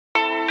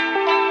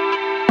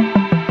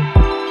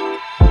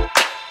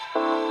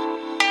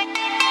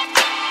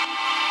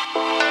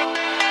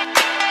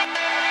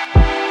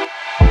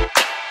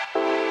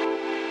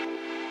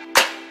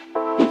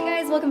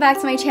back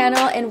to my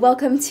channel and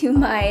welcome to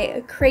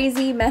my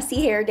crazy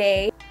messy hair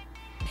day.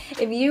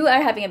 If you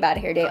are having a bad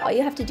hair day, all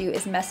you have to do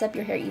is mess up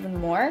your hair even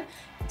more.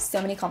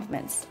 So many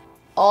compliments.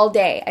 All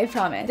day, I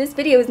promise. This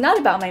video is not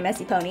about my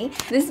messy pony.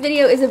 This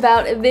video is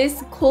about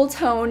this cool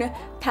tone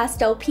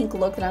pastel pink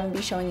look that I'm gonna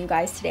be showing you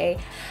guys today.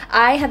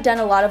 I have done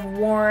a lot of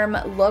warm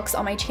looks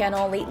on my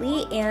channel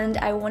lately and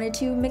I wanted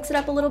to mix it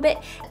up a little bit.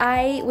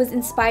 I was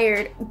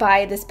inspired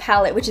by this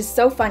palette, which is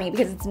so funny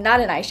because it's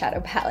not an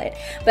eyeshadow palette,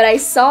 but I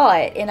saw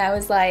it and I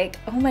was like,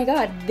 oh my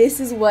god, this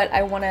is what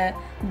I wanna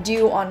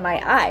do on my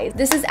eyes.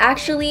 This is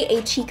actually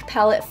a cheek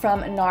palette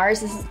from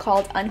Nars. This is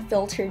called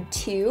Unfiltered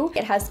 2.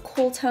 It has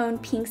cool tone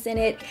pinks in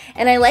it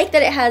and I like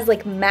that it has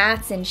like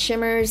mattes and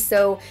shimmers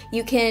so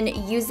you can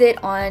use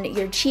it on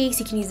your cheeks.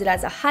 You can use it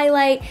as a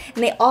highlight,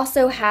 and they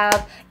also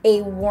have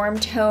a warm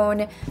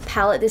tone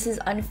palette. This is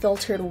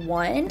Unfiltered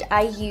 1.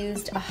 I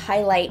used a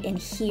highlight in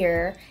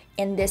here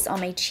and this on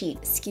my cheek.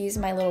 Excuse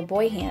my little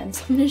boy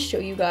hands. I'm gonna show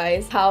you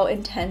guys how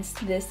intense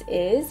this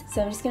is.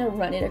 So I'm just gonna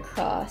run it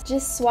across.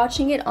 Just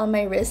swatching it on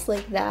my wrist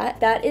like that.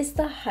 That is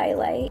the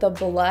highlight, the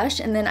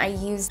blush, and then I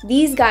used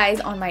these guys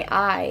on my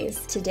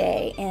eyes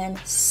today and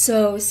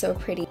so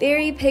pretty.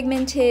 Very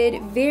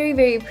pigmented,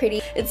 very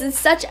pretty. It's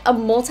such a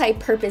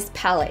multi-purpose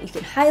palette. You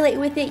can highlight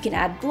with it, you can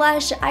add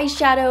blush,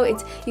 eyeshadow,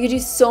 you can do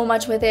so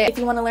much with it. If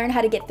you wanna learn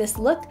how to get this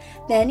look,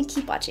 then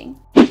keep watching.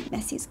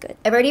 Messy is good.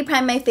 I've already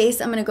primed my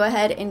face. I'm gonna go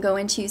ahead and go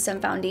into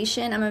some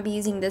foundation. I'm gonna be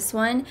using this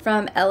one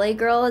from LA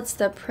Girl. It's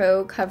the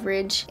Pro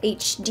Coverage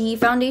HD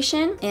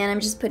foundation. And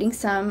I'm just putting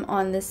some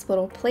on this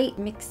little plate,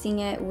 mixing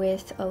it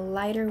with a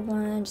lighter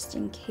one just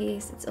in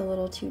case it's a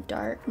little too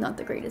dark. Not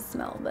the greatest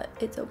smell, but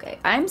it's okay.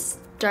 I'm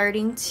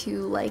starting to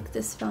like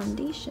this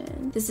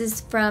foundation. This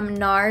is from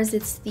Nars.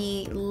 It's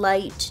the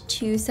Light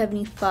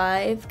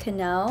 275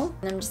 Cannelle.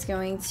 And I'm just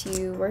going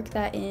to work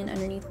that in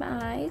underneath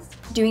my eyes.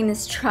 Doing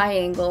this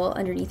triangle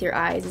underneath your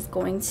eyes is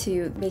going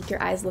to make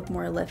your eyes look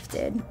more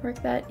lifted.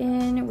 Work that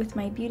in with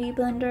my beauty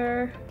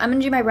blender. I'm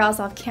gonna do my brows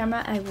off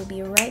camera. I will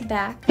be right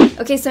back.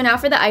 Okay, so now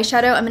for the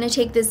eyeshadow, I'm gonna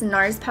take this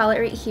Nars palette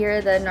right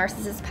here, the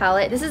Narsissist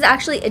palette. This is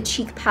actually a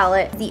cheek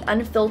palette, the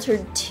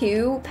Unfiltered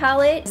 2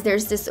 palette.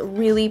 There's this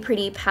really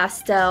pretty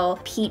pastel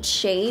peach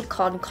shade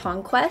called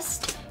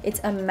Conquest. It's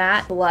a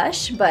matte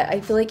blush, but I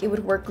feel like it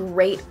would work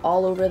great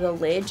all over the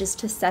lid just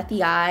to set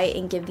the eye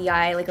and give the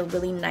eye like a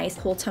really nice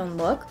cool tone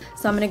look.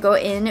 So I'm gonna go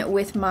in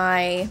with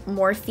my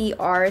Morphe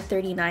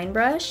R39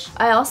 brush.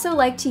 I also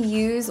like to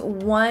use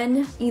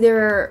one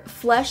either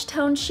flesh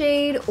tone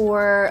shade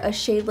or a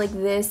shade like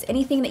this,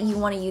 anything that you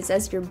want to use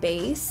as your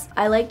base.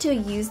 I like to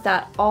use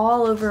that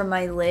all over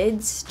my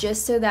lids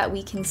just so that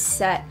we can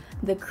set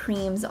the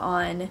creams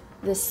on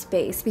this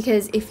space,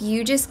 because if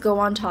you just go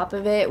on top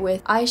of it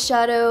with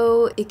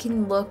eyeshadow, it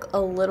can look a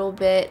little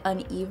bit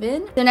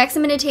uneven. So next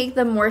I'm going to take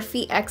the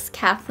Morphe X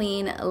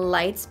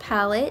KathleenLights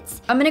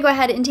palette. I'm going to go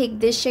ahead and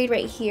take this shade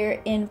right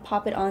here and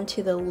pop it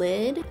onto the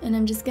lid, and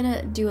I'm just going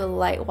to do a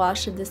light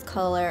wash of this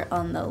color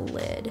on the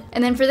lid.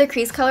 And then for the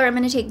crease color, I'm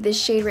going to take this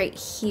shade right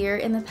here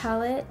in the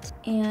palette,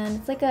 and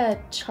it's like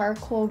a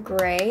charcoal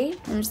gray.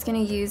 I'm just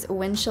going to use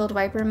windshield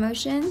wiper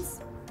motions.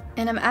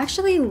 And I'm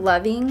actually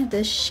loving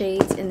the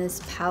shades in this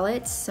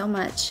palette so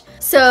much.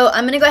 So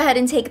I'm gonna go ahead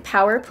and take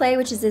Power Play,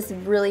 which is this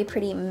really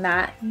pretty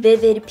matte,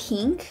 vivid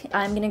pink.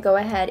 I'm gonna go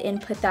ahead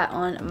and put that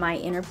on my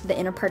the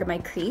inner part of my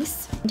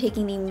crease. I'm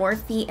taking the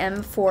Morphe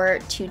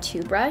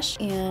M422 brush,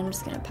 and I'm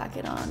just gonna pack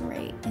it on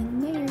right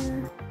in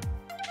there.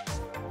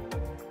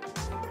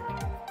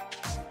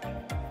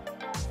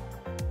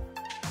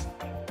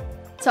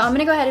 So I'm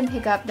gonna go ahead and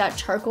pick up that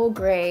charcoal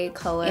gray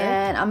color,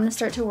 and I'm gonna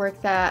start to work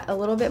that a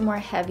little bit more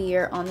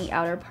heavier on the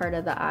outer part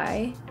of the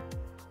eye.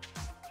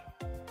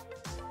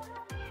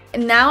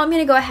 And now I'm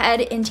gonna go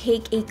ahead and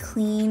take a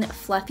clean,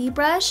 fluffy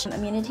brush.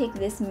 I'm gonna take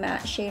this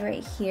matte shade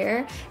right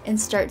here and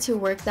start to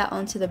work that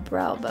onto the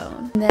brow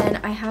bone. And then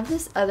I have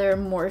this other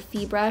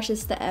Morphe brush,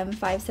 it's the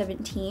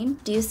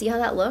M517. Do you see how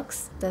that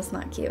looks? That's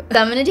not cute. So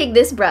I'm gonna take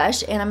this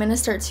brush and I'm gonna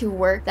start to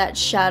work that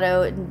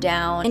shadow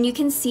down. And you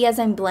can see as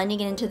I'm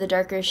blending it into the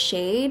darker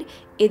shade,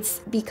 it's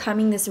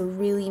becoming this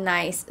really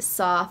nice,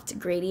 soft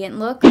gradient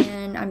look.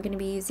 And I'm gonna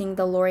be using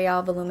the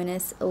L'Oreal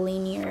Voluminous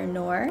Linear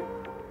Noir.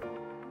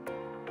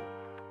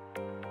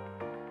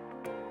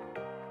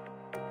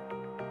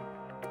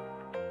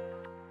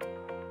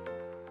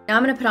 Now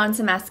I'm going to put on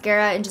some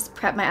mascara and just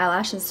prep my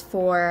eyelashes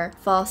for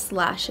false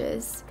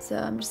lashes. So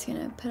I'm just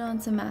going to put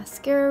on some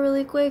mascara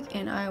really quick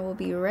and I will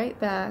be right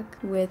back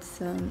with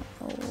some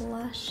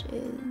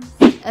lashes.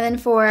 And then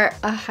for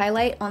a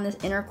highlight on this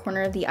inner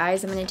corner of the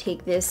eyes, I'm going to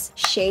take this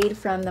shade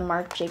from the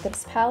Marc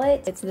Jacobs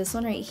palette. It's this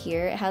one right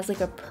here. It has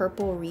like a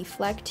purple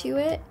reflect to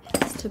it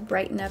just to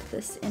brighten up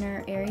this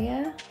inner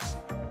area.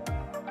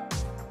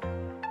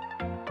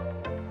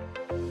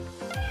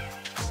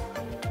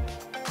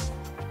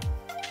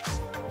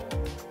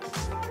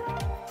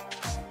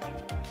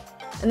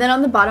 And then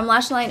on the bottom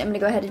lash line, I'm going to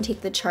go ahead and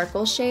take the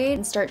charcoal shade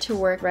and start to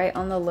work right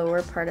on the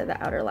lower part of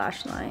the outer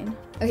lash line.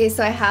 Okay,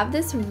 so I have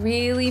this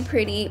really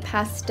pretty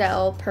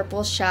pastel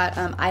purple shade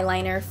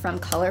eyeliner from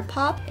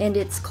ColourPop, and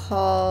it's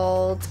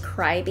called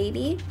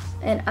Crybaby.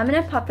 And I'm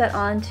gonna pop that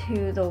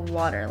onto the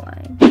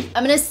waterline.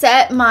 I'm gonna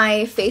set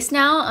my face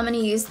now. I'm gonna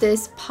use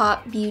this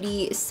Pop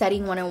Beauty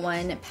Setting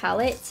 101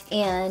 palette,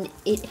 and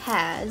it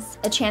has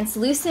a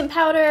translucent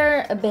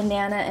powder, a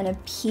banana, and a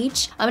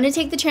peach. I'm gonna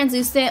take the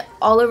translucent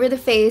all over the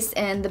face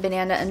and the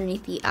banana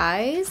underneath the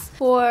eyes.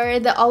 For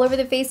the all over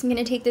the face, I'm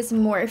gonna take this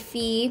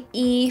Morphe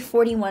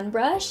E41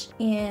 brush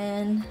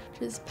and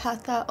just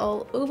pat that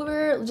all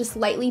over, just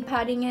lightly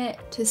patting it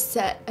to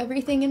set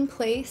everything in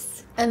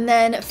place. And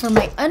then for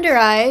my under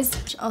eyes,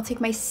 I'll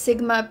take my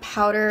Sigma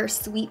Powder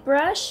Sweet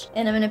Brush,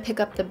 and I'm gonna pick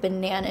up the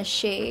banana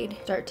shade,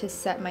 start to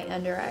set my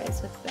under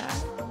eyes with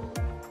that.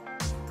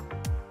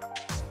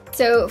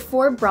 So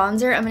for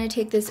bronzer, I'm going to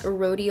take this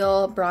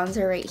Rodial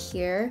bronzer right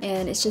here,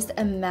 and it's just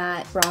a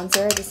matte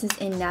bronzer. This is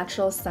in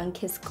Natural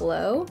Sunkissed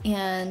Glow,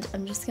 and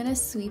I'm just going to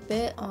sweep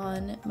it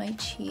on my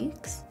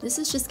cheeks. This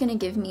is just going to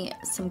give me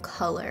some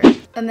color.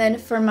 And then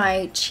for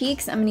my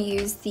cheeks, I'm going to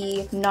use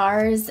the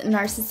Nars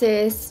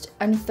Narsissist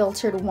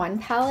Unfiltered 1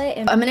 palette,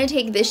 and I'm going to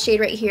take this shade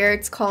right here.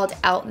 It's called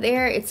Out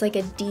There. It's like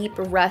a deep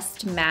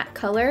rust matte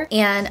color,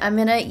 and I'm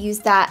going to use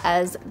that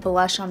as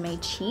blush on my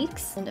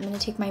cheeks. And I'm going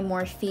to take my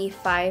Morphe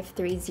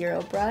 530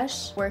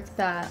 brush, work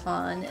that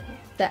on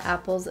the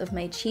apples of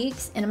my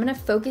cheeks, and I'm gonna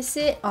focus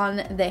it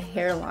on the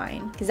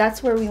hairline because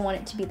that's where we want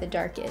it to be the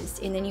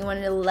darkest, and then you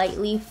want to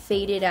lightly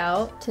fade it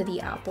out to the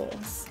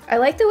apples. I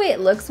like the way it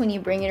looks when you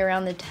bring it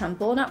around the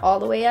temple, not all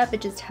the way up,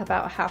 but just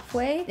about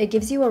halfway. It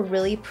gives you a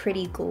really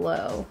pretty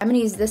glow. I'm gonna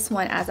use this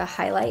one as a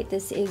highlight.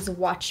 This is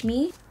Watch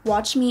Me.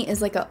 Watch Me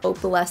is like a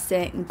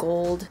opalescent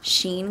gold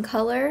sheen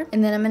color,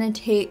 and then I'm gonna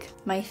take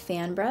my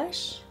fan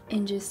brush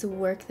and just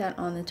work that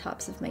on the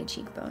tops of my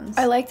cheekbones.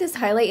 I like this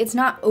highlight. It's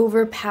not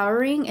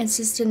overpowering. It's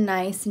just a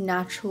nice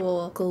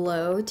natural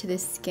glow to the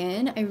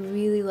skin. I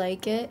really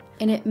like it.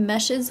 And it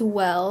meshes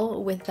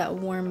well with that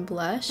warm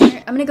blush.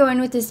 I'm gonna go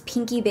in with this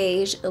pinky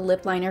beige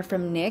lip liner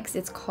from NYX.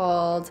 It's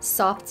called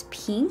Soft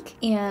Pink.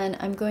 And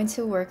I'm going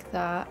to work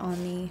that on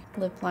the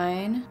lip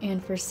line.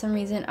 And for some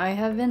reason, I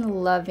have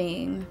been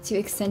loving to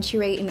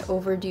accentuate and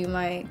overdo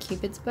my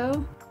Cupid's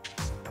bow.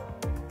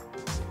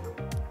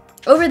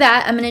 Over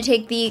that, I'm going to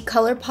take the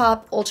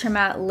ColourPop Ultra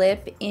Matte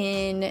Lip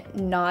in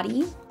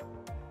Naughty.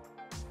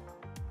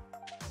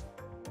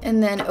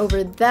 And then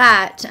over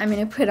that, I'm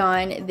going to put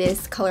on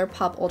this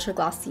ColourPop Ultra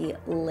Glossy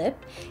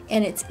Lip.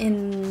 And it's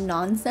in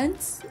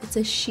Nonsense. It's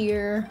a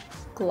sheer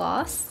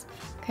gloss,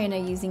 kind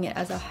of using it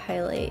as a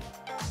highlight.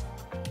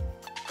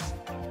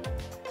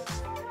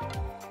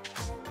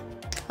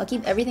 I'll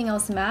keep everything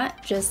else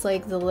matte, just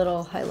like the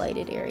little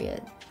highlighted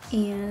area.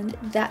 And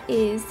that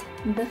is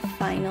the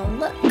final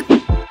look.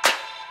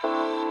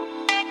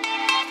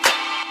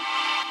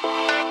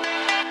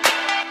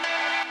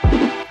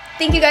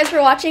 Thank you guys for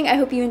watching. I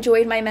hope you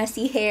enjoyed my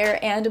messy hair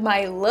and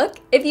my look.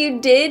 If you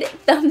did,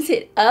 thumbs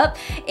it up.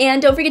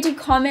 And don't forget to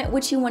comment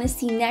what you want to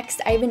see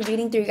next. I've been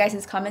reading through you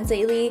guys' comments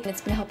lately, and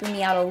it's been helping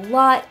me out a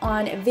lot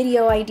on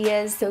video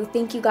ideas. So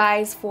thank you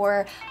guys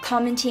for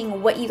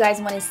commenting what you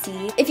guys want to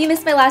see. If you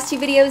missed my last 2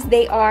 videos,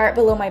 they are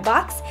below my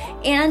box.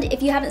 And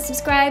if you haven't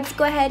subscribed,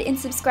 go ahead and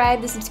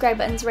subscribe. The subscribe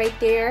button's right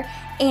there.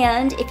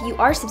 And if you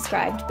are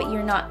subscribed but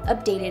you're not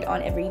updated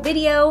on every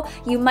video,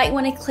 you might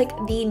want to click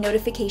the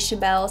notification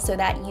bell so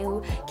that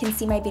you can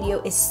see my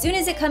video as soon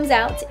as it comes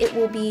out. It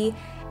will be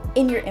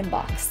in your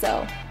inbox,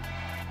 so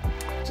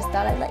just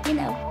thought I'd let you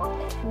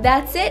know.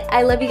 That's it.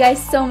 I love you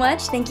guys so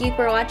much. Thank you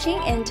for watching,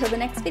 and until the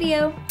next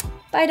video,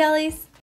 bye dollies.